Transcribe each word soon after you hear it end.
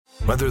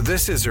Whether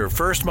this is her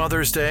first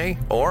Mother's Day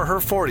or her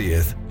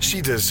 40th, she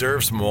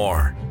deserves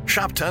more.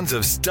 Shop tons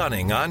of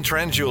stunning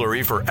on-trend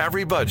jewelry for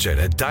every budget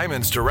at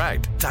Diamonds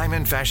Direct.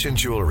 Diamond fashion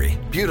jewelry,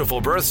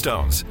 beautiful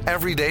birthstones,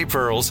 everyday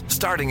pearls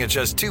starting at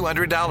just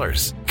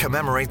 $200.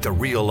 Commemorate the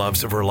real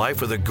loves of her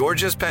life with a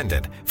gorgeous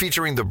pendant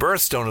featuring the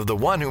birthstone of the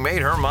one who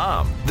made her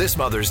mom. This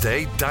Mother's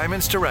Day,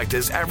 Diamonds Direct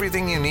is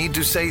everything you need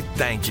to say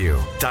thank you.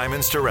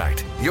 Diamonds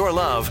Direct. Your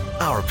love,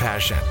 our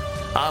passion.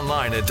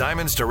 Online at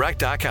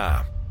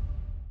diamondsdirect.com.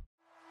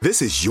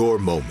 This is your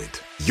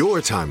moment, your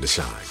time to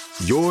shine,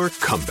 your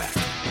comeback.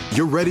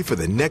 You're ready for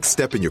the next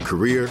step in your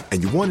career,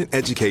 and you want an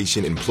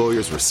education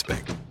employers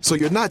respect. So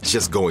you're not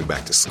just going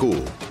back to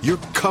school, you're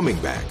coming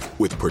back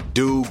with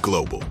Purdue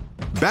Global.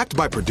 Backed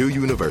by Purdue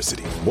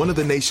University, one of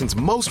the nation's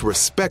most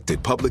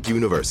respected public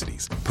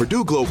universities,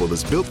 Purdue Global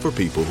is built for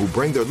people who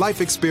bring their life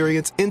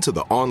experience into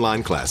the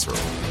online classroom.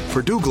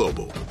 Purdue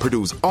Global,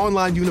 Purdue's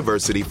online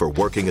university for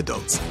working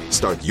adults.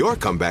 Start your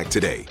comeback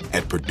today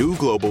at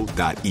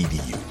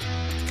purdueglobal.edu.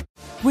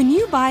 When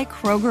you buy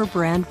Kroger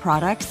brand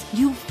products,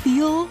 you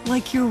feel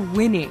like you're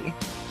winning.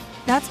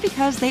 That's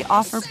because they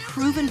offer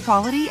proven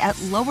quality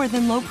at lower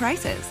than low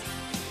prices.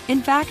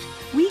 In fact,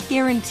 we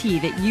guarantee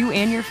that you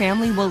and your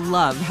family will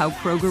love how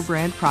Kroger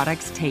brand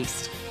products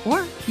taste,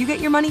 or you get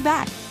your money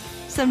back.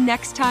 So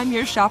next time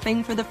you're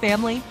shopping for the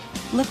family,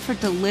 look for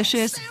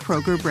delicious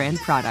Kroger brand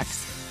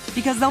products,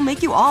 because they'll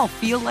make you all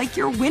feel like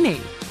you're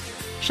winning.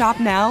 Shop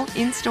now,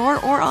 in-store,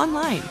 or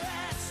online.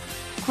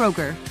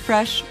 Kroger,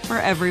 fresh for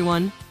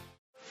everyone.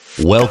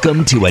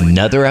 Welcome to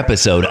another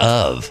episode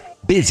of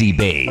Busy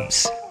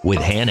Babes with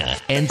Hannah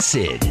and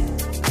Sid.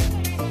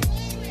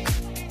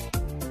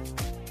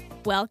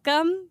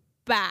 Welcome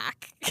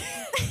back.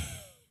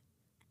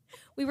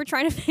 We were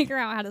trying to figure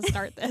out how to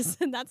start this,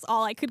 and that's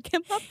all I could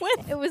come up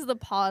with. It was the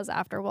pause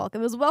after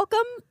welcome. It was welcome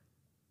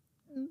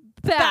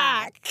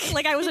back.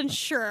 Like I wasn't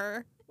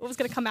sure what was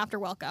going to come after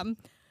welcome.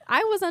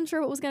 I was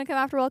unsure what was going to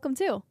come after welcome,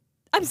 too.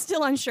 I'm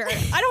still unsure.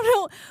 I don't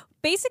know.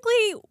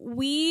 Basically,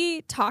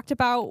 we talked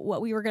about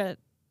what we were going to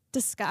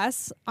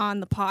discuss on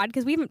the pod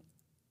because we haven't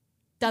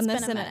done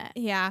this in a minute.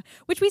 Yeah,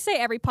 which we say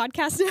every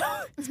podcast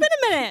now. It's been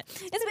a minute.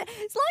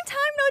 It's long time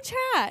no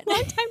chat.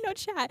 Long time no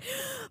chat.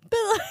 But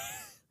like,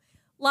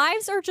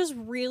 lives are just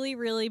really,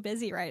 really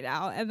busy right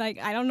now, and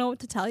like I don't know what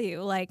to tell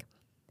you. Like,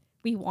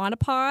 we want a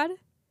pod.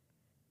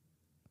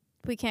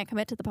 We can't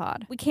commit to the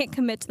pod. We can't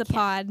commit to the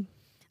pod.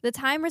 The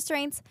time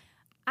restraints.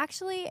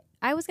 Actually,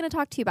 I was going to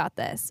talk to you about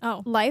this.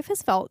 Oh. Life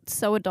has felt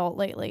so adult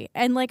lately.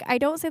 And, like, I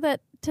don't say that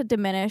to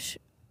diminish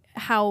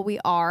how we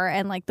are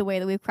and, like, the way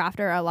that we've crafted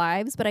our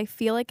lives, but I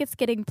feel like it's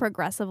getting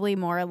progressively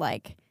more,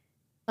 like,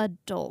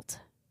 adult,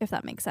 if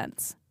that makes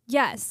sense.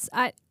 Yes,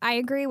 I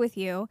agree with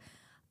you.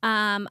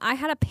 I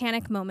had a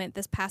panic moment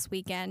this past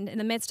weekend in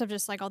the midst of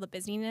just, like, all the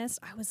busyness.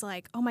 I was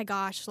like, oh, my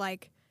gosh,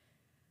 like,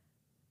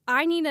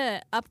 I need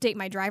to update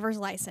my driver's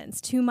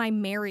license to my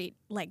married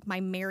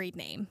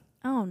name.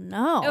 Oh,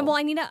 no. Well,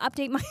 I need to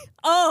update my...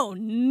 Oh,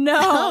 no.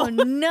 Oh,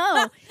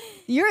 no.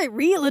 You're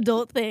real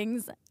adult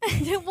things.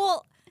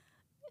 Well,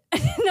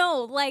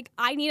 no, like,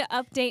 I need to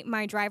update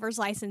my driver's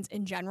license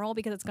in general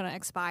because it's going to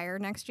expire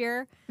next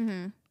year.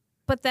 Mm-hmm.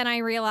 But then I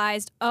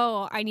realized,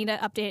 I need to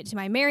update it to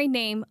my married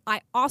name.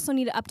 I also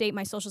need to update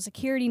my social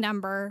security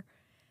number.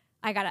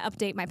 I got to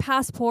update my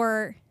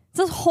passport. It's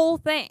this whole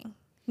thing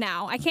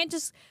now. I can't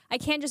just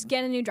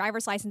get a new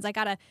driver's license. I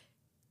got to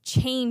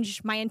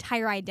change my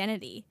entire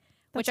identity.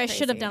 Which I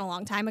should have done a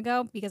long time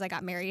ago because I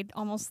got married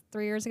almost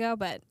 3 years ago,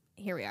 but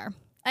here we are.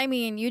 I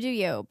mean, you do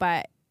you,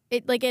 but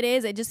it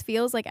just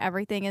feels like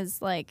everything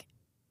is like,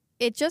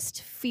 it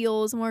just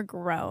feels more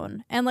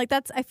grown. And like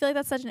I feel like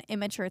that's such an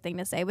immature thing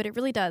to say, but it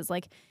really does.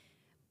 Like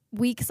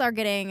weeks are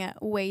getting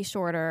way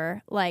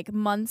shorter, like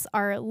months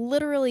are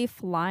literally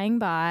flying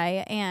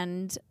by,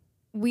 and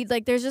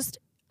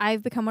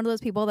I've become one of those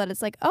people that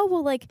it's like, oh,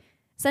 well, like,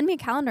 send me a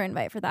calendar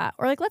invite for that.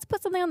 Or, like, let's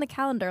put something on the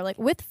calendar, like,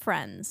 with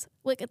friends.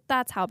 Like,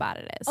 that's how bad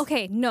it is.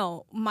 Okay,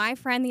 no. My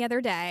friend the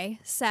other day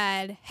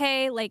said,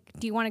 hey, like,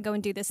 do you want to go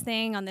and do this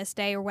thing on this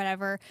day or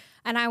whatever?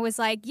 And I was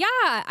like, yeah.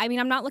 I mean,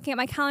 I'm not looking at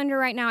my calendar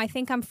right now. I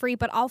think I'm free,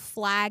 but I'll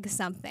flag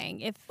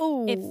something. If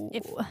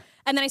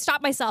And then I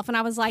stopped myself and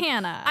I was like,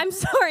 Hannah, I'm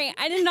sorry.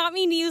 I did not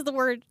mean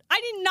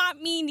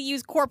to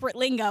use corporate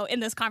lingo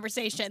in this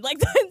conversation. Like,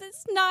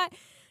 no.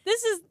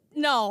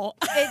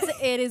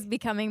 It is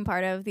becoming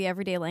part of the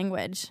everyday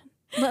language.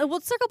 We'll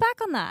circle back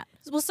on that.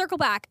 We'll circle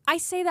back. I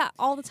say that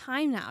all the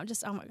time now.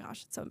 Just, oh my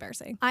gosh, it's so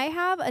embarrassing. I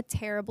have a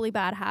terribly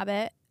bad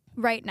habit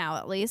right now,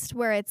 at least,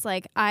 where it's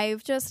like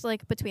I've just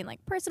like between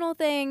like personal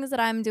things that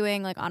I'm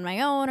doing like on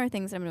my own or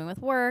things that I'm doing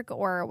with work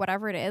or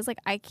whatever it is, like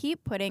I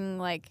keep putting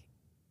like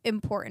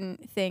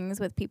important things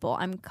with people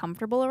I'm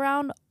comfortable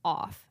around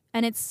off.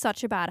 And it's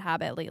such a bad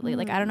habit lately.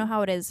 Like, I don't know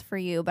how it is for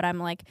you, but I'm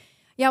like,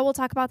 yeah, we'll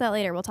talk about that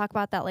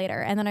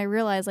later. And then I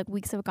realize like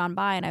weeks have gone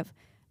by and I've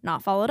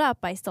not followed up.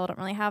 I still don't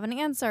really have an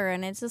answer.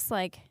 And it's just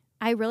like,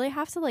 I really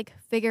have to like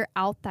figure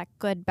out that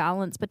good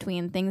balance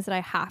between things that I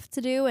have to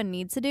do and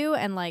need to do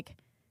and like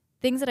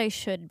things that I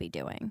should be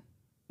doing.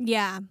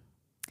 Yeah.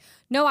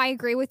 No, I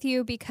agree with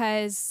you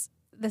because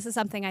this is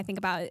something I think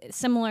about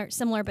similar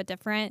but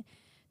different.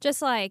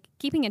 Just like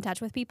keeping in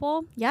touch with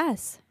people.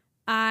 Yes.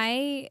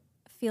 I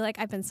feel like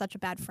I've been such a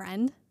bad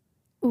friend.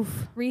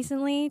 Oof.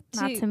 Recently.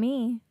 Not to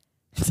me.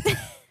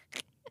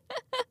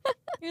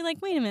 You're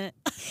like, wait a minute.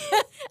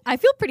 I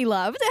feel pretty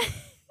loved.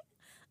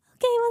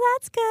 Okay, well,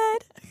 that's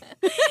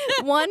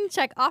good. One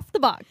check off the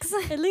box.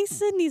 At least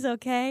Sydney's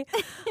okay.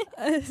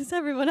 It's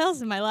everyone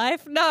else in my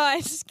life. No,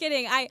 I'm just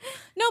kidding.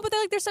 But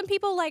there's some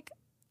people like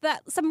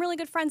that, some really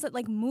good friends that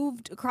like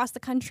moved across the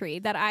country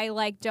that I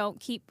like don't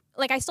keep.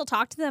 Like I still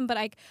talk to them, but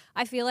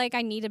I feel like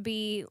I need to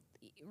be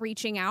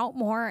reaching out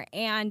more.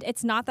 And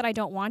it's not that I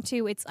don't want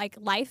to. It's like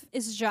life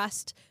is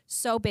just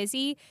so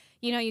busy.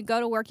 You know, you go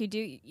to work, you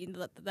do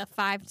the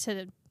 5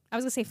 to, I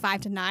was going to say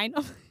 5 to 9.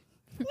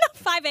 Not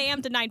 5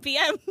 a.m. to 9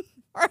 p.m.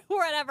 or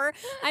whatever.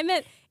 I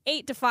meant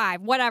 8 to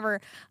 5,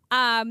 whatever.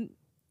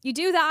 You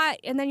do that,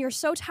 and then you're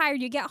so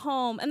tired, you get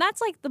home, and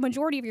that's like the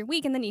majority of your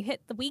week, and then you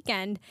hit the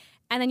weekend,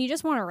 and then you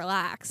just want to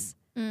relax.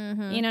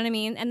 Mm-hmm. You know what I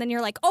mean? And then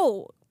you're like,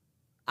 oh,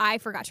 I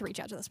forgot to reach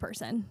out to this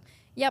person.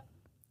 Yep.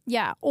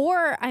 Yeah.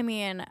 Or, I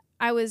mean,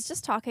 I was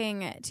just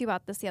talking to you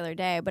about this the other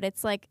day, but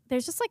it's like,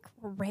 there's just like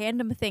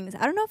random things.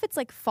 I don't know if it's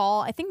like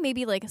fall. I think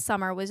maybe like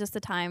summer was just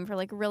the time for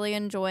like really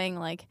enjoying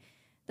like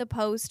the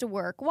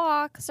post-work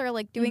walks or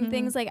like doing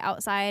things like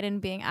outside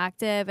and being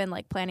active and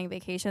like planning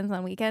vacations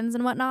on weekends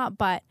and whatnot.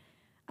 But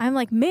I'm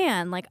like,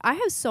 man, like I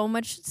have so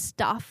much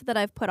stuff that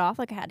I've put off.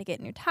 Like I had to get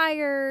new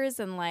tires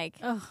and like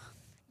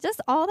just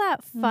all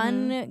that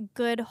fun,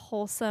 good,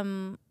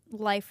 wholesome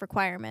life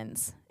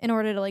requirements in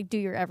order to like do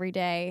your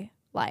everyday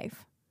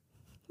life.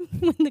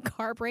 When the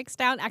car breaks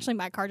down, actually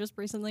my car just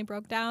recently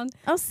broke down.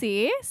 Oh,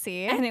 see?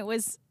 And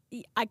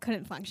I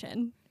couldn't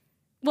function.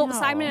 Well, no.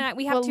 Simon and I,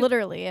 we have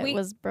literally, it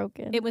was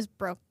broken. It was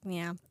broke,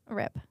 yeah.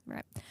 Rip.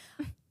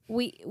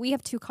 We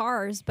have 2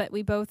 cars, but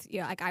we both,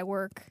 like I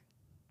work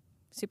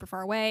super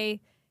far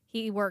away.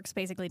 He works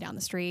basically down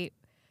the street.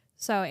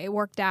 So it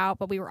worked out,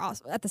 but we were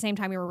also, at the same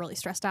time, we were really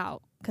stressed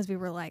out because we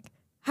were like,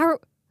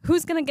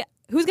 who's gonna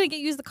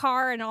use the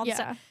car and all this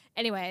stuff.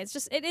 Anyway,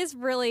 it is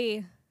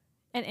really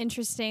an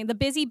interesting, the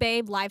busy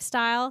babe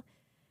lifestyle.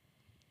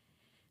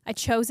 I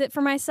chose it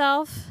for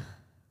myself,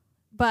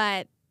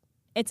 but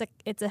it's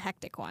a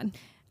hectic one.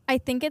 I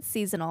think it's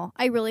seasonal.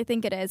 I really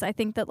think it is. I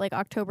think that like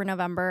October,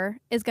 November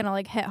is going to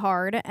like hit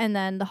hard, and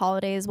then the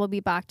holidays will be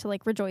back to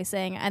like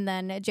rejoicing, and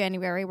then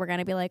January we're going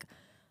to be like,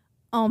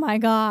 oh my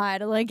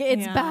God, like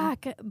it's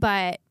back.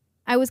 But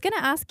I was going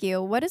to ask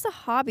you, what is a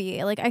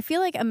hobby? Like, I feel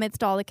like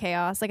amidst all the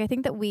chaos, like I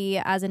think that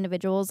we as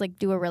individuals like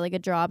do a really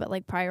good job at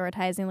like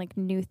prioritizing like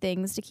new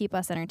things to keep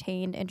us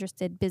entertained,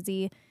 interested,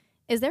 busy.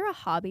 Is there a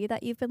hobby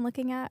that you've been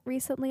looking at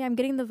recently? I'm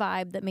getting the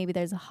vibe that maybe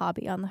there's a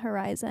hobby on the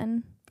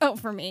horizon. Oh,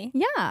 for me?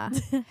 Yeah.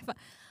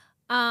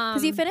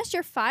 Because you finished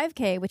your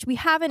 5K, which we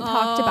haven't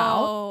talked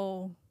about.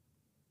 Oh,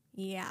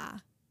 yeah.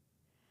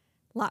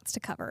 Lots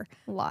to cover.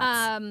 Lots.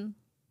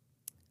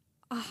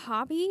 A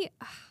hobby?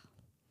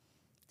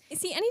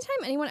 See,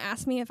 anytime anyone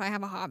asks me if I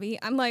have a hobby,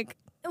 I'm like...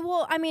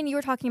 Well, I mean, you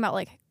were talking about,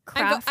 like,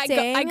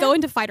 crafting. I go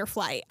into fight or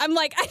flight. I'm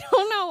like, I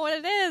don't know what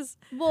it is.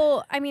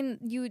 Well, I mean,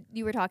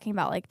 you were talking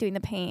about, like, doing the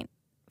paint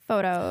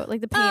photo,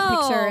 like the paint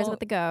pictures with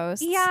the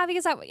ghosts. Yeah,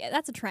 because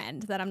that's a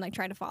trend that I'm, like,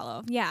 trying to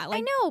follow. Yeah. Like,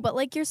 I know, but,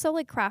 like, you're so,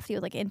 like, crafty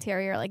with, like,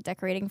 interior, like,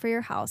 decorating for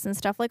your house and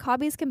stuff. Like,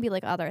 hobbies can be,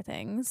 like, other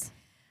things.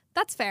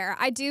 That's fair.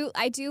 I do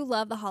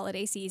love the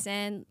holiday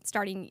season,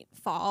 starting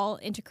fall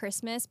into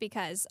Christmas,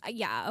 because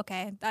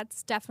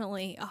that's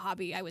definitely a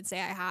hobby I would say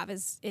I have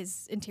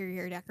is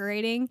interior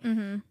decorating.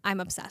 Mm-hmm.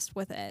 I'm obsessed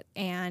with it,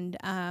 and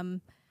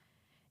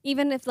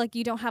even if like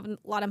you don't have a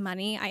lot of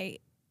money,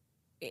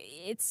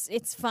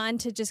 it's fun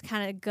to just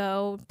kind of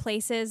go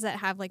places that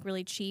have like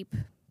really cheap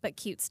but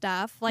cute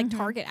stuff. Like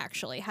Target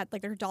actually had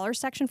like their dollar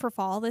section for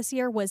fall this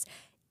year was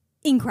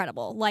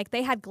incredible. Like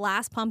they had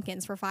glass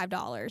pumpkins for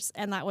 $5,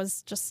 and that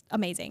was just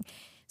amazing.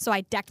 So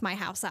I decked my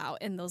house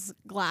out in those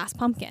glass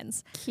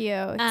pumpkins.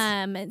 Cute.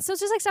 And so it's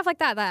just like stuff like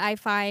that I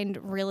find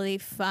really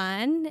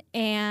fun,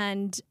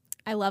 and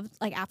I love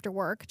like after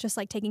work, just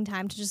like taking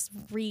time to just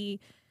redo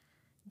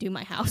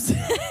my house.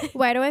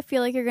 Why do I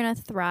feel like you're gonna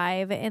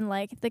thrive in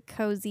like the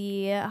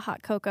cozy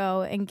hot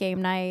cocoa and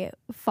game night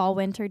fall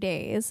winter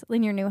days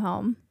in your new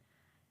home?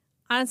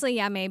 Honestly,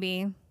 yeah,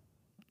 maybe.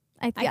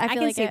 I can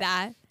like see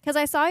that. Because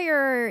I saw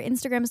your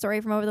Instagram story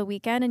from over the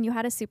weekend, and you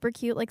had a super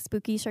cute, like,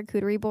 spooky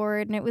charcuterie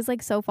board, and it was,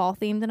 like, so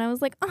fall-themed, and I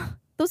was like, oh,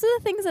 those are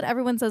the things that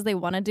everyone says they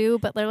want to do,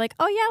 but they're like,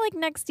 oh, yeah, like,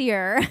 next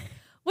year.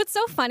 What's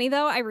so funny,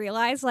 though, I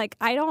realize, like,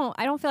 I don't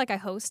feel like I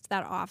host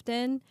that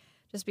often,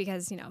 just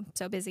because, I'm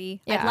so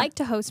busy. Yeah. I'd like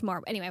to host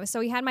more. Anyway, so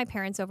we had my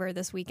parents over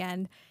this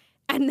weekend,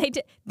 and they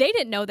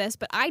didn't know this,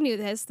 but I knew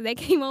this. They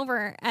came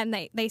over, and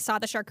they saw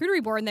the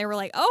charcuterie board, and they were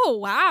like, oh,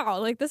 wow,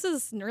 like, this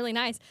is really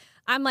nice.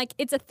 I'm like,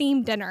 it's a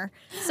themed dinner.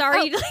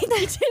 Sorry, you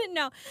didn't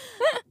know.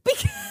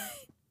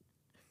 Because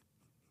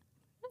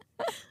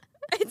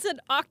it's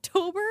an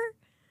October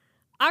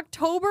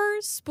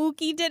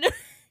spooky dinner.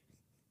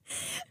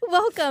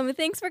 Welcome.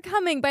 Thanks for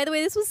coming. By the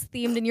way, this was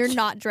themed and you're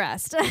not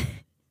dressed.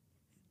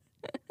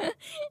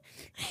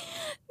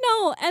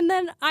 No, and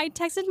then I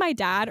texted my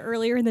dad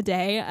earlier in the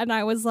day, and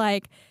I was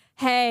like,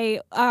 "Hey,"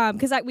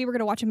 because we were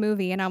gonna watch a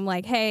movie, and I'm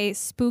like, "Hey,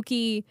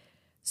 spooky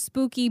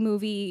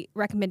movie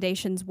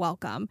recommendations,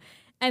 welcome."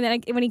 And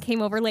then when he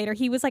came over later,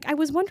 he was like, "I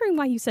was wondering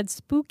why you said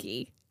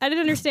spooky. I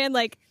didn't understand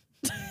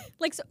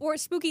or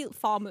spooky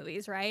fall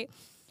movies, right?"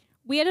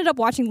 We ended up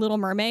watching Little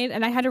Mermaid,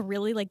 and I had to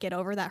really get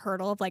over that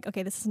hurdle of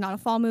okay, this is not a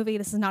fall movie.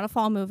 This is not a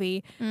fall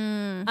movie.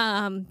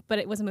 But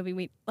it was a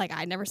movie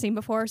I'd never seen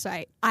before, so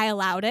I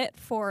allowed it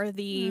for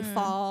the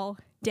fall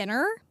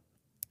dinner.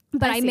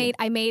 But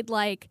I made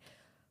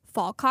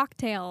fall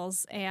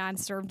cocktails and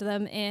served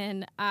them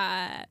in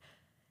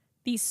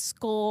these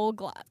skull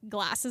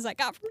glasses I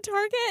got from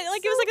Target.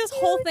 It was this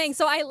whole thing.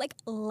 So I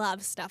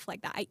love stuff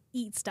like that. I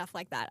eat stuff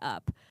like that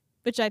up,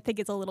 which I think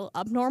is a little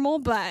abnormal,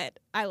 but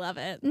I love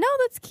it. No,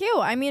 that's cute.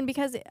 I mean,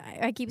 because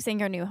I keep saying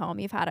your new home.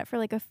 You've had it for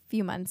a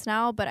few months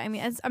now, but I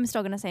mean, I'm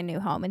still going to say new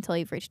home until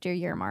you've reached your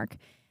year mark.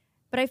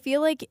 But I feel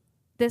like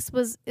this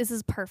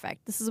is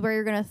perfect. This is where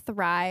you're going to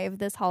thrive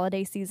this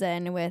holiday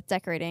season with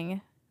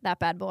decorating that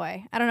bad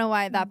boy. I don't know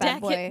why that bad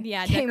boy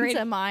came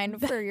to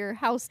mind for your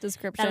house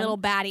description. That little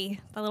baddie's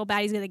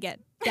going to get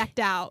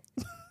decked out.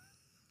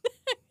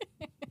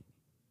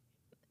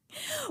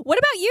 What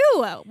about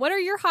you? What are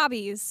your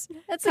hobbies?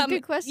 That's a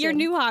good question. Your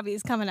new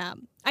hobbies coming up.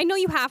 I know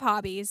you have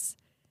hobbies.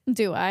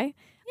 Do I?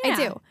 Yeah. I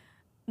do.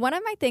 One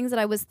of my things that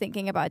I was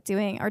thinking about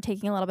doing or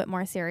taking a little bit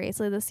more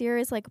seriously this year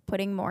is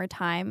putting more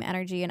time,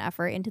 energy, and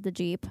effort into the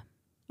Jeep.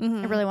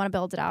 I really want to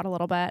build it out a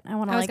little bit. I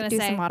want to do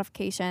some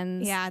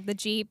modifications. Yeah, the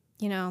Jeep,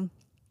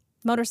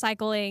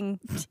 motorcycling.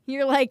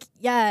 You're like,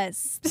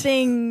 yes,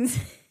 things.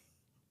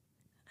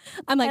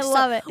 I'm like, I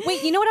love it.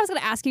 Wait, you know what I was going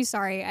to ask you?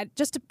 Sorry,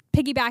 just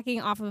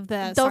piggybacking off of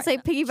the. Don't say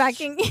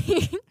piggybacking.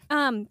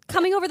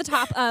 Coming over the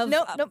top of.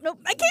 Nope. I can't.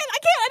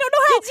 I don't know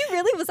how. Did you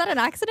really? Was that an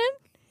accident?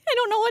 I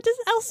don't know what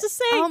else to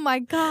say. Oh my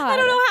God. I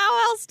don't know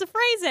how else to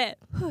phrase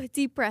it.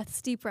 Deep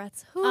breaths.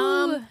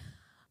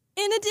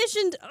 In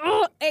addition,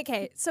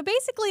 okay, so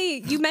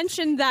basically, you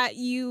mentioned that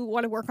you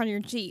want to work on your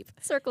Jeep.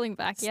 Circling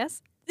back,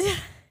 yes.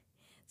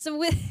 So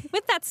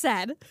with that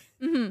said,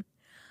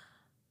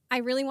 I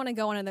really want to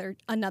go on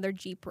another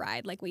Jeep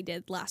ride like we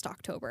did last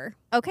October.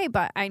 Okay,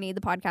 but I need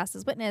the podcast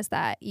as witness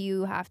that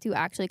you have to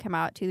actually come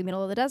out to the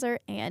middle of the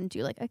desert and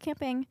do a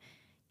camping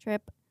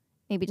trip,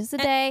 maybe just a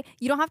day.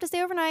 You don't have to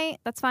stay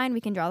overnight. That's fine.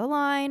 We can draw the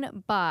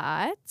line.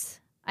 But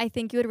I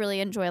think you would really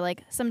enjoy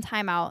some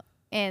time out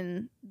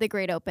in the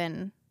great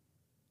open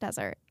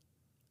desert.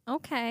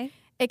 Okay.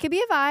 It could be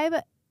a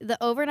vibe. The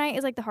overnight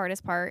is the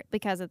hardest part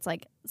because it's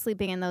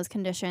sleeping in those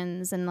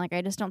conditions and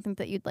I just don't think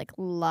that you'd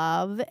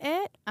love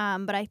it.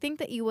 But I think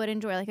that you would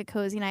enjoy a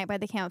cozy night by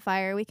the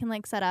campfire. We can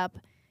set up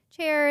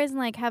chairs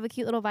and have a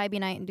cute little vibey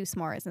night and do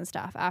s'mores and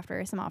stuff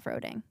after some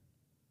off-roading.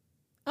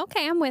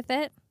 Okay, I'm with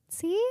it.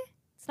 See?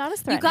 It's not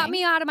as threatening. You got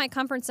me out of my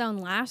comfort zone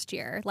last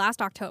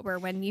October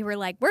when you were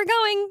like, we're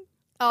going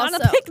also,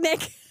 on a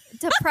picnic.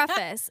 To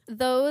preface,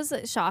 those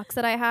shocks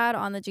that I had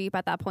on the Jeep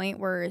at that point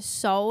were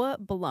so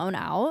blown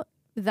out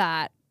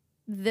that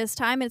this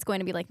time it's going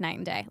to be night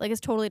and day. It's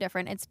totally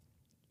different.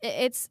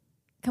 It's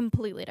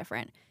completely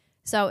different.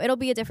 So it'll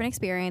be a different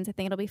experience. I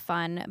think it'll be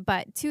fun.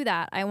 But to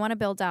that, I want to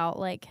build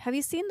out have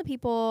you seen the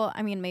people?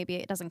 I mean, maybe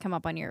it doesn't come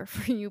up on your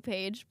For You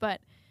page, but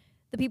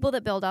the people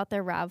that build out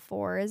their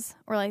RAV4s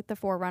or the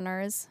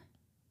 4Runners.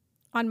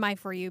 On my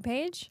For You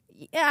page?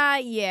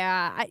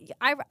 Yeah.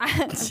 I'm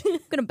going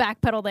to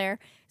backpedal there.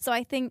 So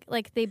I think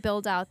they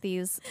build out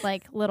these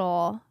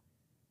little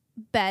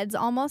beds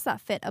almost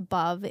that fit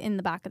above in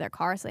the back of their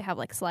car. So they have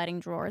sliding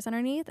drawers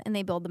underneath and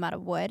they build them out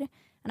of wood.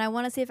 And I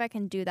want to see if I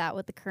can do that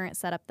with the current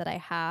setup that I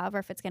have or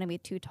if it's going to be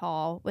too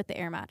tall with the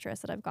air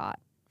mattress that I've got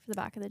for the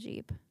back of the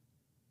Jeep.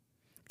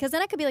 Because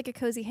then it could be a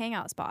cozy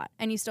hangout spot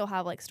and you still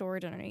have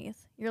storage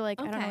underneath. You're okay.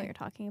 I don't know what you're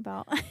talking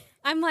about.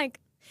 I'm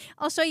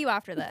I'll show you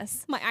after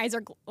this. My eyes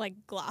are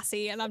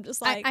glossy, and I'm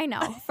just I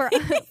know for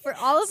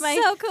all of my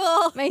so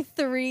cool. My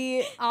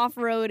 3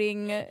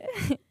 off-roading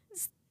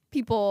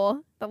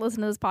people that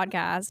listen to this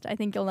podcast. I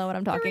think you'll know what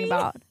I'm talking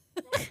about.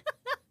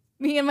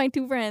 Me and my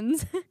 2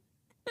 friends. No,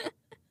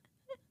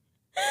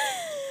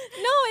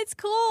 it's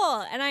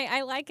cool, and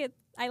I like it.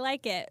 I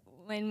like it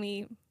when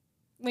we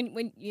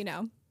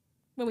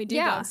do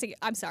go. So,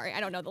 I'm sorry, I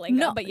don't know the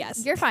lingo, but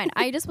yes, you're fine.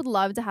 I just would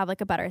love to have a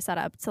better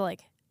setup to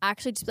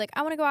actually just be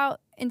I want to go out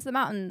into the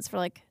mountains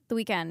for the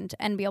weekend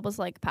and be able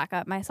to pack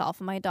up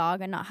myself and my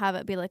dog and not have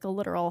it be a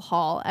literal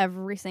haul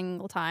every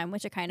single time,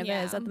 which it kind of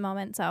is at the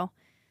moment. So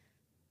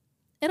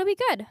it'll be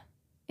good.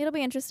 It'll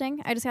be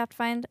interesting. I just have to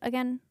find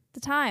again the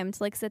time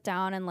to sit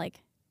down and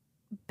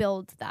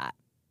build that.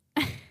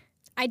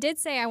 I did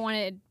say I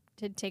wanted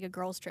to take a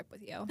girls trip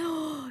with you.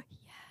 Yes.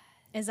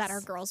 Is that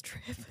our girls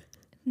trip?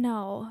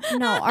 No.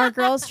 Our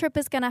girls trip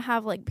is gonna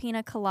have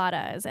pina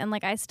coladas and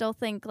I still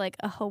think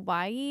a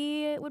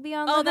Hawaii would be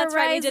on the horizon. Oh, that's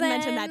right. We did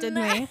mention that,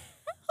 didn't we?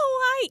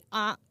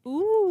 Hawaii.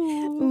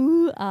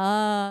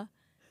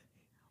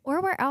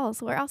 Or where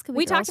else? Where else could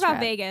we talked about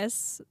trip?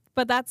 Vegas,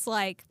 but that's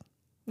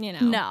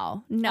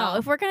No.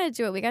 If we're gonna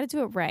do it, we got to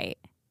do it right.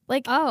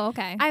 Like, Oh,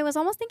 okay. I was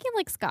almost thinking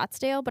like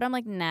Scottsdale, but I'm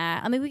like,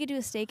 nah. I mean, we could do a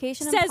staycation.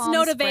 Says in Palm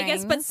no to Springs.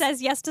 Vegas, but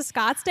says yes to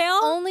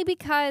Scottsdale. Only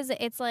because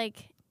it's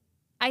like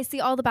I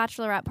see all the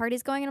bachelorette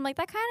parties going, and I'm like,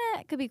 that kind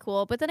of could be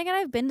cool. But then again,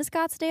 I've been to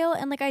Scottsdale,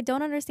 and like I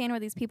don't understand where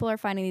these people are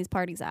finding these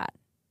parties at.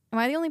 Am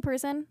I the only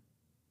person?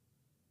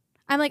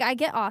 I'm like, I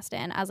get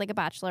Austin as like a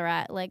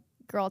bachelorette, like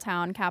girl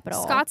town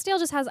capital. Scottsdale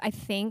just has, I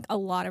think, a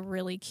lot of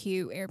really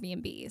cute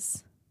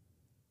Airbnbs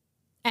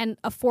and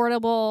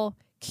affordable,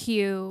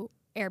 cute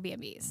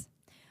Airbnbs.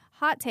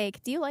 Hot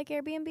take: do you like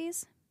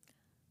Airbnbs?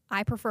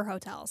 I prefer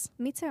hotels.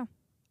 Me too.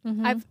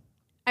 Mm-hmm.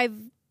 I've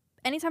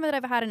anytime that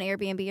I've had an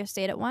Airbnb or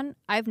stayed at one,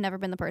 I've never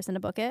been the person to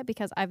book it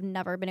because I've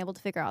never been able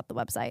to figure out the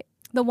website.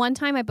 The one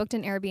time I booked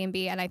an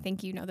Airbnb, and I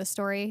think you know the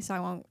story, so I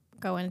won't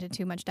go into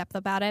too much depth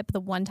about it, but the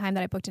one time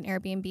that I booked an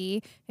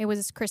Airbnb, it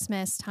was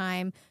Christmas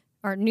time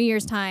or New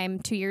Year's time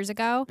 2 years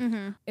ago.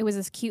 Mm-hmm. It was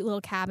this cute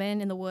little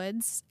cabin in the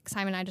woods.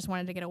 Simon and I just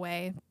wanted to get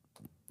away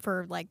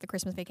for like the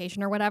Christmas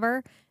vacation or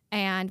whatever,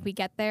 and we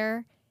get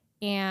there,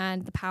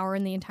 and the power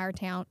in the entire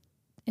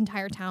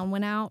town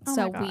went out. Oh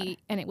so my God.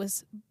 and it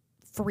was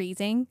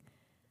freezing.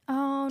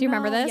 Oh, Do you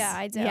remember this? Yeah,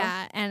 I do.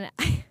 Yeah, and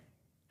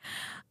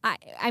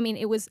I mean,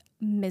 it was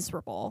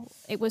miserable.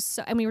 It was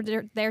so, and we were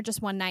there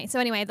just one night. So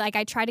anyway, like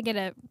I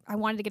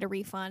wanted to get a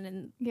refund,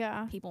 and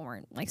Yeah. people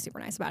weren't like super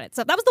nice about it.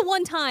 So that was the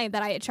one time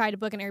that I had tried to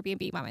book an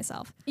Airbnb by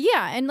myself.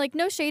 Yeah, and like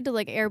no shade to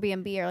like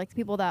Airbnb or like the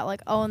people that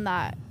like own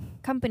that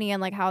company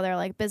and like how their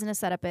like business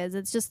setup is.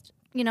 It's just,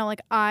 you know,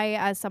 like I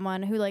as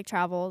someone who like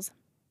travels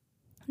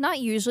not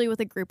usually with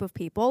a group of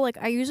people, like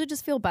I usually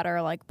just feel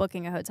better like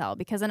booking a hotel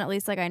because then at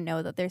least like I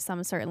know that there's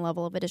some certain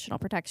level of additional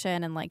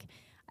protection and like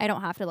I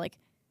don't have to like,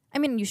 I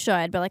mean you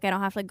should, but like I don't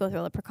have to like go through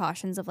all the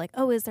precautions of like,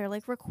 oh, is there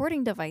like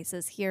recording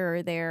devices here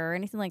or there or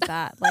anything like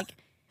that. Like,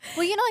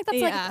 well, you know, like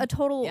that's like a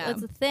total,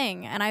 it's a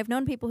thing. And I've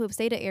known people who've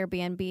stayed at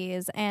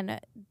Airbnbs and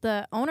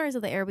the owners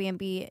of the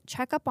Airbnb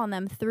check up on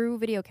them through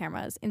video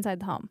cameras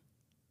inside the home.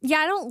 Yeah,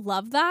 I don't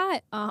love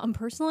that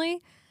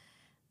personally.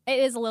 It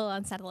is a little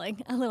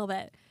unsettling, a little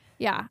bit.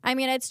 Yeah, I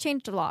mean, it's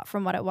changed a lot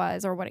from what it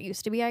was or what it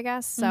used to be, I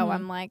guess. So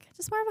I'm like,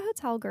 just more of a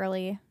hotel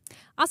girly.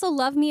 Also,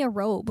 love me a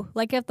robe.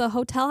 Like if the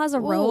hotel has a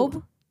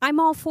robe, I'm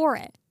all for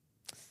it.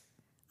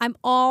 I'm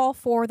all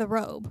for the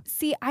robe.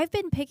 See, I've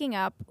been picking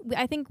up,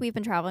 I think we've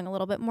been traveling a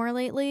little bit more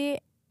lately,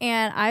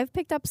 and I've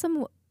picked up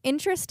some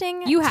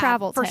interesting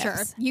travel for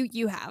tips. sure.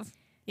 You have.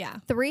 Yeah.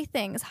 3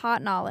 things,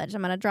 hot knowledge,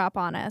 I'm going to drop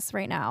on us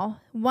right now.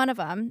 One of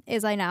them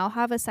is I now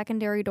have a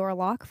secondary door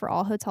lock for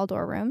all hotel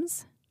door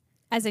rooms.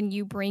 As in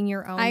you bring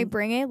your own? I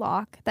bring a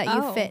lock that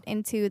you fit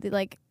into the,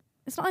 like,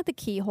 it's not like the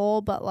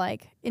keyhole, but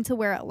like into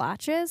where it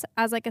latches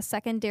as like a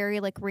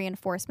secondary like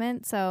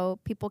reinforcement. So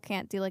people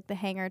can't do like the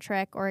hanger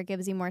trick or it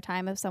gives you more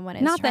time if someone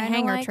is not the trying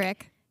hanger to, like,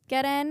 trick.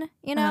 Get in,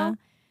 you know?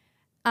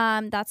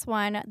 That's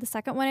one. The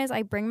second one is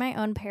I bring my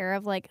own pair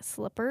of like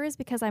slippers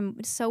because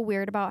I'm so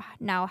weird about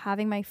now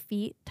having my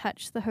feet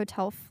touch the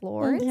hotel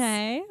floors.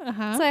 Okay.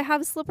 So I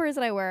have slippers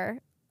that I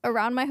wear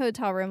around my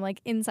hotel room, like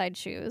inside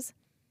shoes.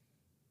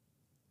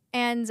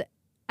 And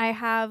I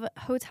have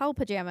hotel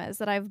pajamas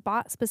that I've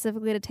bought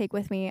specifically to take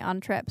with me on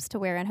trips to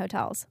wear in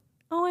hotels.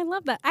 Oh, I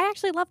love that. I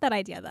actually love that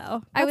idea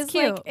though. I was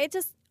cute. like, it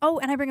just,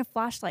 and I bring a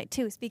flashlight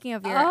too. Speaking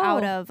of you're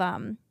out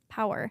of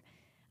power,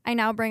 I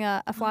now bring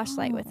a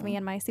flashlight with me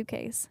in my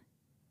suitcase.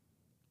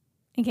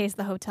 In case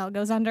the hotel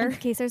goes under. In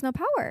case there's no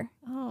power.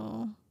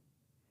 Oh.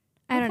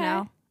 I don't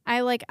know.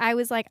 I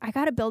was like, I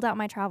got to build out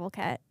my travel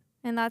kit.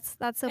 And that's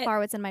so far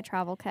what's in my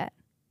travel kit.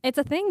 It's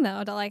a thing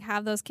though to like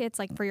have those kits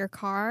like for your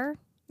car.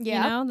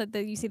 Yeah. You know,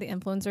 that you see the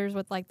influencers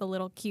with like the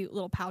little cute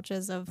little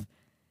pouches of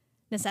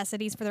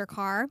necessities for their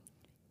car.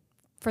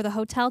 For the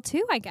hotel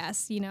too, I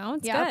guess, you know,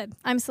 it's good.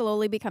 I'm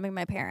slowly becoming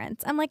my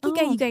parents. I'm like, you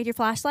got your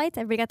flashlights?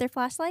 Everybody got their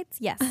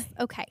flashlights? Yes.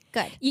 Okay,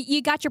 good.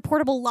 You got your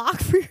portable lock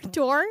for your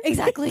door?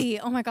 Exactly.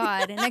 Oh my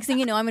God. And next thing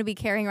you know, I'm going to be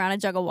carrying around a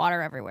jug of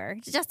water everywhere.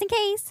 Just in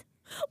case.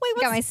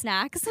 Wait, got my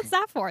snacks. What's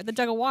that for? The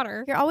jug of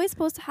water? You're always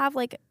supposed to have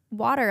like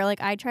water.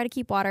 Like I try to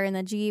keep water in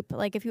the Jeep.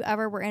 Like if you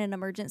ever were in an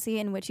emergency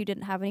in which you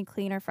didn't have any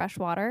clean or fresh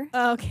water.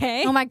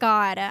 Okay. Oh my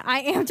God. I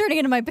am turning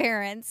into my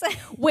parents.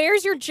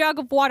 Where's your jug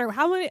of water?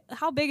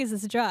 How big is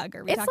this jug?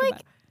 Are we it's talking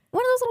like about?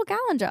 One of those little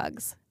gallon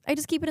jugs. I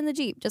just keep it in the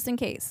Jeep just in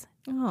case.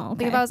 Oh,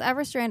 okay. Like if I was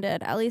ever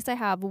stranded, at least I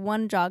have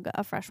 1 jug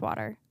of fresh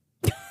water.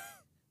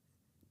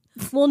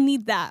 We'll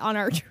need that on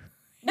our trip.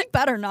 You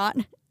better not.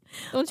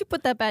 Don't you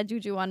put that bad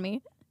juju on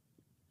me.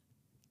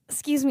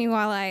 Excuse me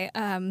while I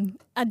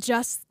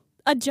adjust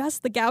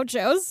the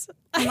gauchos.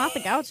 I'm not the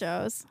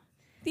gauchos.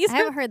 I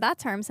haven't heard that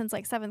term since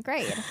like 7th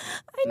grade.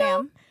 I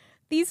know.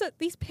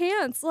 These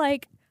pants,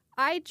 like,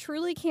 I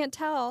truly can't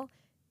tell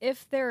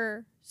if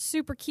they're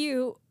super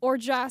cute or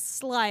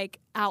just like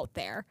out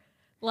there.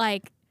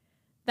 Like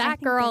that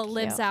girl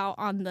lives out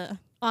on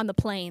the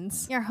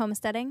plains. You're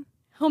homesteading?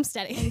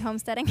 Homesteading. Are you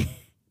homesteading?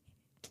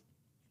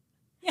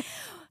 Yeah.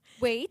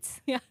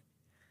 Wait. Yeah.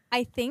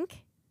 I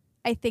think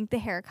the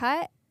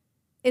haircut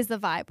is the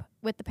vibe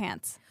with the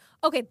pants.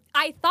 Okay,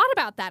 I thought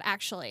about that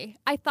actually.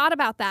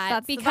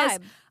 That's because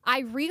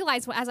I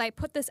realized as I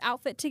put this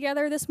outfit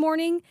together this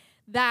morning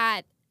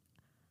that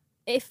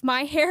if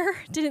my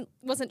hair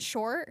wasn't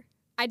short,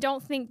 I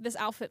don't think this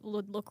outfit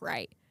would look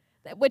right.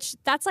 Which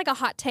that's like a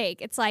hot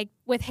take. It's like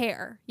with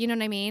hair, you know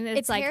what I mean?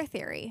 It's like hair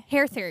theory.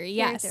 Hair theory,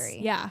 yes. Hair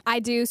theory. Yeah. I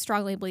do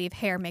strongly believe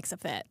hair makes a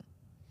fit.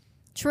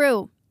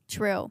 True.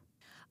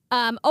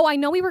 I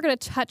know we were going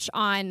to touch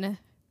on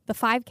the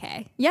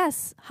 5K.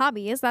 Yes,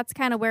 hobbies. That's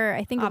kind of where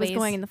I think Hobbies. it was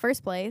going in the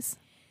first place.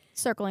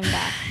 Circling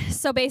back.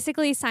 So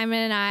basically, Simon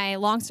and I,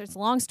 it's a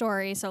long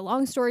story. So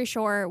long story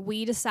short,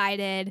 we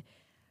decided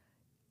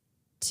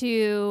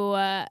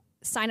to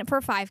sign up for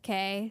a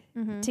 5K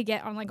to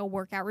get on like a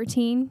workout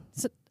routine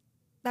so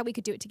that we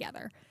could do it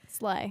together.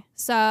 Slay.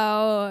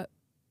 So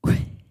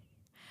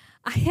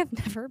I have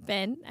never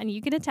been, and you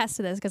can attest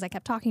to this because I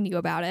kept talking to you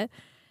about it,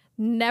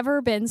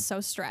 never been so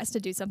stressed to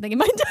do something in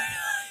my entire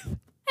life. And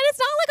it's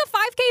not like a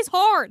 5K is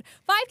hard.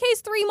 5K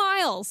is 3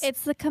 miles.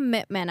 It's the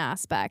commitment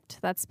aspect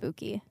that's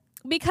spooky.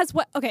 Because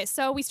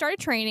so we started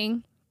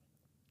training.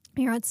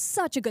 We were on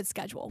such a good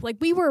schedule. Like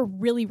we were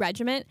really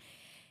regiment,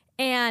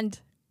 and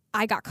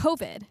I got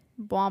COVID.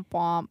 Bwomp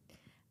womp.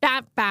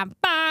 Bam, bam,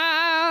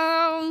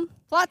 bam.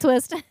 Plot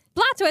twist.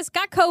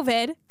 Got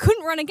COVID,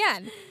 couldn't run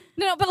again.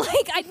 But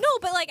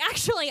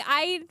actually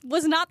I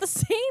was not the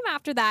same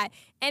after that.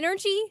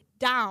 Energy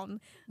down,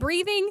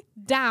 breathing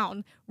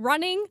down,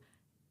 running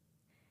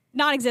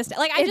non-existent.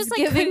 Like I it's just like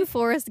giving couldn't-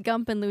 Forrest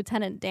Gump and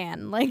Lieutenant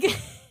Dan. Like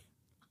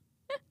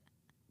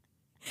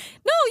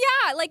No,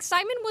 yeah, like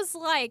Simon was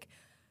like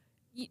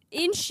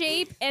in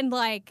shape and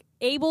like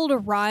able to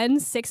run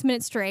 6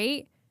 minutes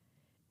straight.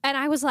 And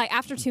I was like,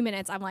 after 2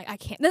 minutes, I'm like, I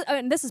can't.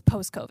 This is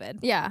post-COVID.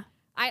 yeah.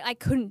 I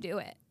couldn't do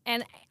it.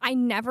 And I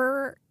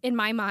never, in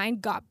my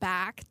mind, got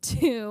back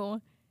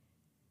to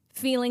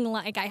feeling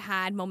like I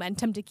had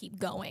momentum to keep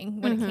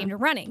going when it came to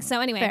running. So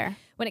anyway, Fair.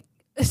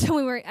 as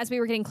we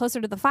were getting closer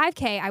to the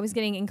 5K, I was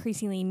getting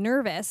increasingly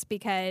nervous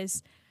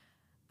because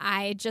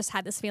I just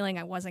had this feeling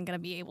I wasn't going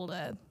to be able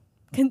to,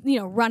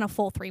 run a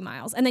full 3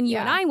 miles. And then you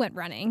and I went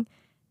running.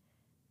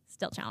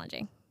 Still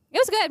challenging. It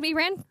was good. We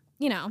ran,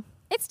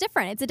 It's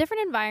different. It's a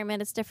different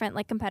environment. It's different,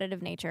 like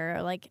competitive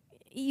nature. Like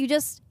you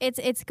just,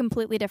 it's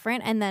completely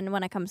different. And then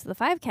when it comes to the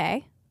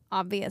 5K,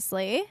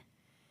 obviously.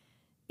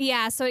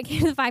 Yeah, so it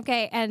came to the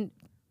 5K and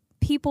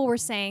people were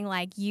saying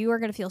like, you are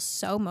going to feel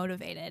so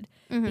motivated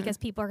because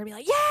people are going to be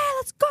like, yeah,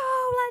 let's go.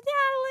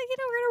 We're going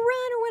to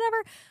run or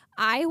whatever.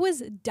 I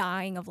was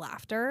dying of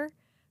laughter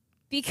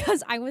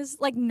because I was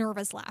like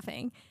nervous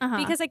laughing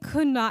because I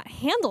could not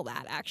handle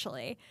that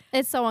actually.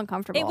 It's so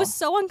uncomfortable. It was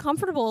so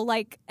uncomfortable.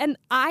 Like, and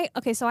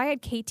so I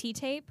had KT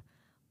tape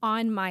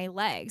on my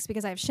legs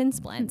because I have shin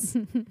splints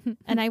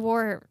and I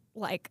wore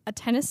like a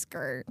tennis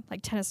skirt,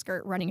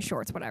 running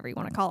shorts, whatever you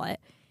want to call it.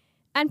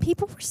 And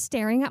people were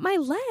staring at my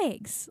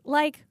legs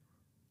like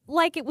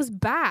it was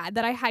bad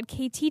that I had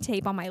KT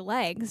tape on my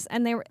legs,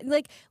 and they were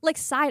like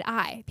side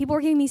eye. People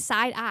were giving me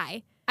side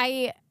eye.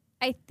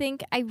 I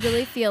think I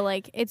really feel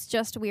like it's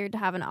just weird to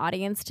have an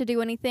audience to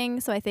do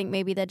anything. So I think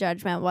maybe the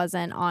judgment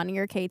wasn't on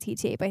your KT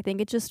tape. I think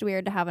it's just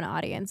weird to have an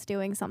audience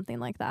doing something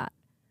like that.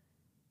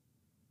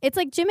 It's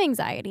like gym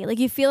anxiety. Like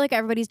you feel like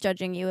everybody's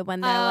judging you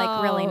when they're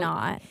like really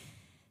not.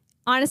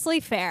 Honestly,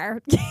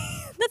 fair.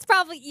 That's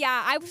probably,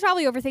 I was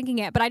probably overthinking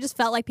it, but I just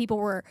felt like people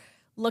were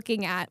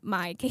looking at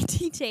my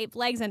KT tape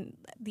legs and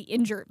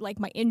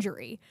my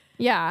injury.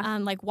 Yeah.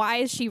 Like, why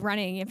is she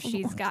running if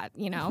she's got,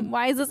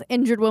 Why is this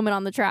injured woman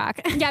on the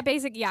track? Yeah,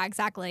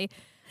 exactly.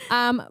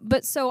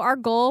 But so our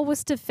goal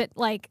was to fit,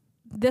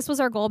 this was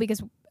our goal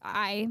because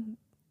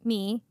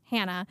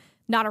Hannah,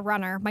 not a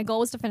runner. My goal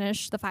was to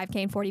finish the 5K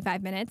in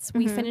 45 minutes.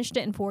 We finished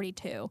it in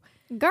 42.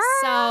 Girl.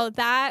 So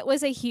that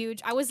was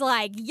I was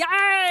like,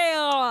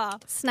 yeah!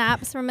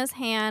 Snaps from his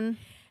hand.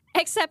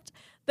 Except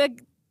the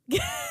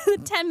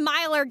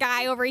 10-miler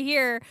guy over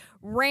here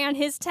ran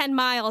his 10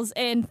 miles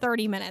in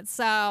 30 minutes.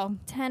 So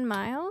 10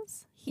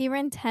 miles? He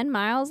ran 10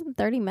 miles in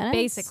 30 minutes?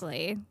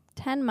 basically.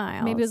 10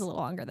 miles. Maybe it was a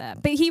little longer than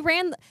that. But he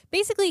ran the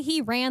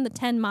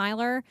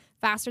 10-miler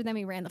faster than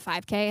he ran the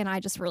 5K, and I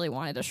just really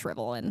wanted to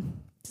shrivel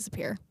and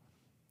disappear.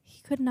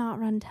 He could not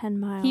run 10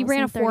 miles. He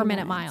ran a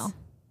 4-minute mile.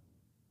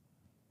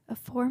 A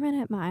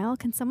 4-minute mile?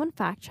 Can someone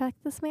fact check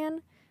this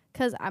man?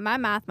 Because my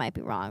math might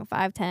be wrong.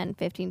 5, 10,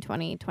 15,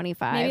 20,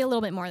 25. Maybe a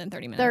little bit more than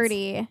 30 minutes.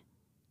 30,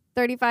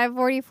 35,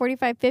 40,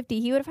 45, 50.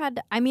 He would have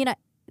had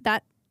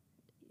that.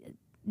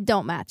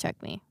 Don't math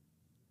check me.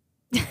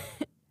 I'm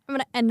going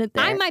to end it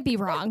there. I might be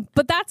wrong,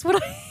 but that's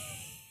what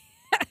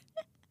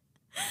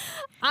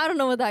I don't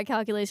know what that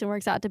calculation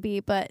works out to be,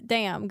 but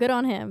damn, good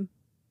on him.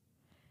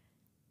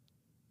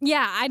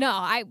 Yeah, I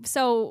know.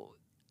 So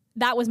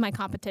that was my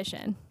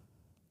competition.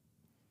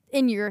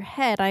 In your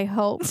head, I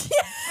hope.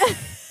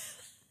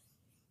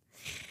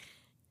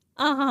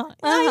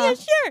 Yeah,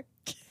 sure.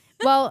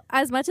 Well,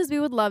 as much as we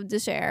would love to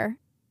share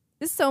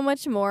so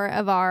much more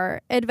of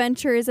our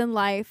adventures in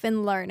life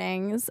and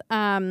learnings,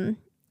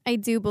 I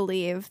do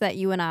believe that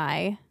you and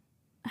I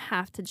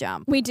have to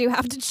jump. We do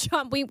have to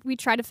jump. We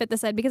try to fit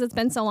this in because it's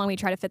been so long. We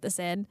try to fit this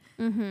in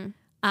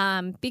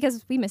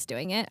because we miss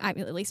doing it. I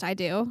mean, at least I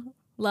do.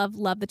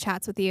 Love the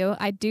chats with you.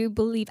 I do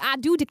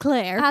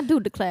declare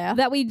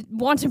that we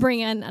want to bring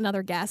in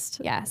another guest.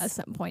 Yes. At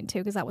some point too,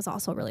 because that was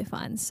also really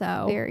fun.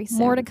 So very soon.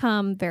 More to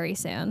come very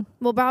soon.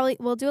 We'll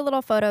do a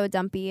little photo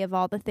dumpy of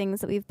all the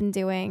things that we've been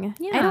doing.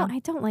 Yeah. I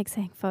don't like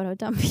saying photo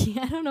dumpy.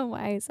 I don't know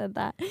why I said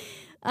that.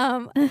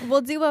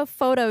 We'll do a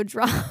photo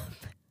drop.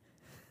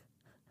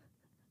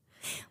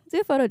 Do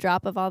a photo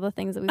drop of all the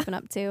things that we've been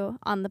up to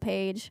on the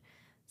page,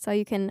 so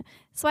you can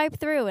swipe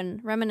through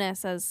and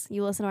reminisce as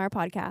you listen to our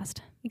podcast.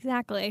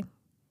 Exactly.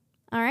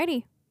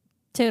 Alrighty.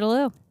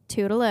 Toodaloo.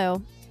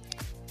 Toodaloo.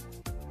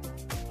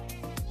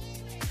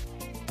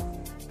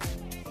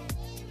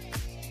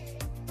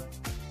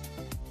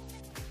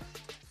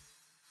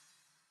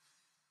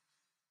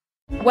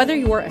 Whether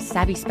you're a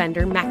savvy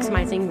spender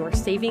maximizing your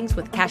savings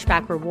with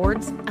cashback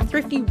rewards, a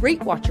thrifty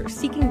rate watcher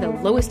seeking the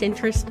lowest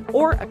interest,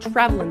 or a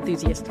travel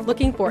enthusiast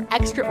looking for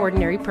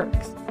extraordinary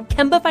perks,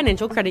 Kemba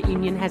Financial Credit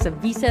Union has a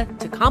visa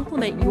to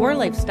complement your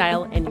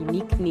lifestyle and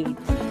unique needs.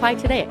 Apply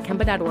today at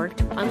Kemba.org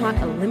to unlock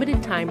a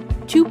limited time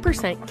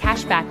 2%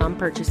 cash back on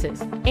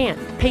purchases and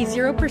pay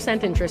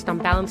 0% interest on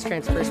balance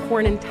transfers for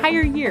an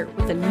entire year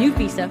with a new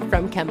visa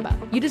from Kemba.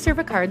 You deserve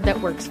a card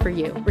that works for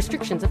you.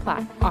 Restrictions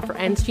apply. Offer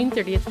ends June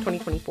 30th,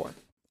 2024.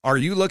 Are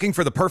you looking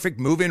for the perfect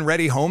move-in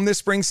ready home this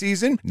spring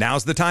season?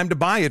 Now's the time to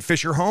buy at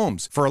Fisher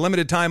Homes. For a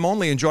limited time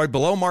only, enjoy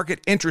below-market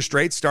interest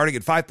rates starting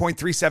at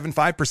 5.375%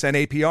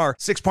 APR,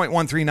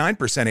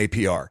 6.139%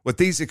 APR. With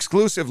these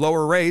exclusive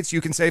lower rates,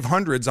 you can save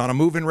hundreds on a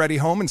move-in ready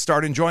home and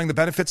start enjoying the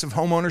benefits of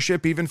home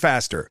ownership even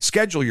faster.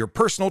 Schedule your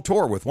personal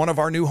tour with one of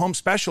our new home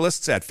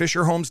specialists at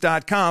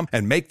FisherHomes.com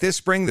and make this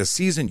spring the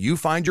season you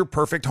find your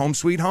perfect home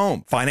sweet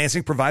home.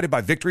 Financing provided by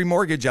Victory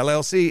Mortgage,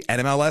 LLC,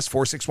 NMLS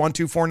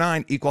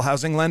 461249, Equal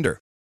Housing Lender.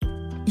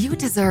 You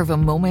deserve a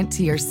moment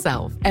to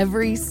yourself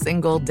every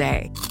single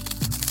day.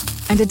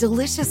 And a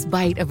delicious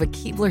bite of a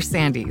Keebler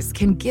Sandies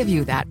can give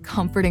you that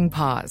comforting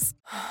pause.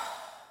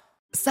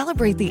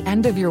 Celebrate the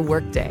end of your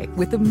workday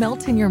with the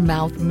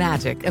melt-in-your-mouth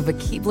magic of a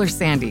Keebler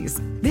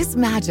Sandies. This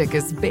magic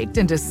is baked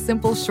into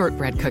simple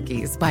shortbread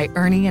cookies by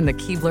Ernie and the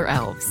Keebler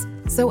Elves.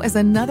 So as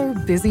another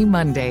busy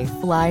Monday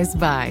flies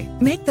by,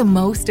 make the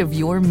most of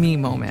your me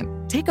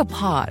moment. Take a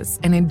pause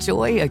and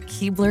enjoy a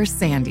Keebler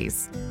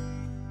Sandies.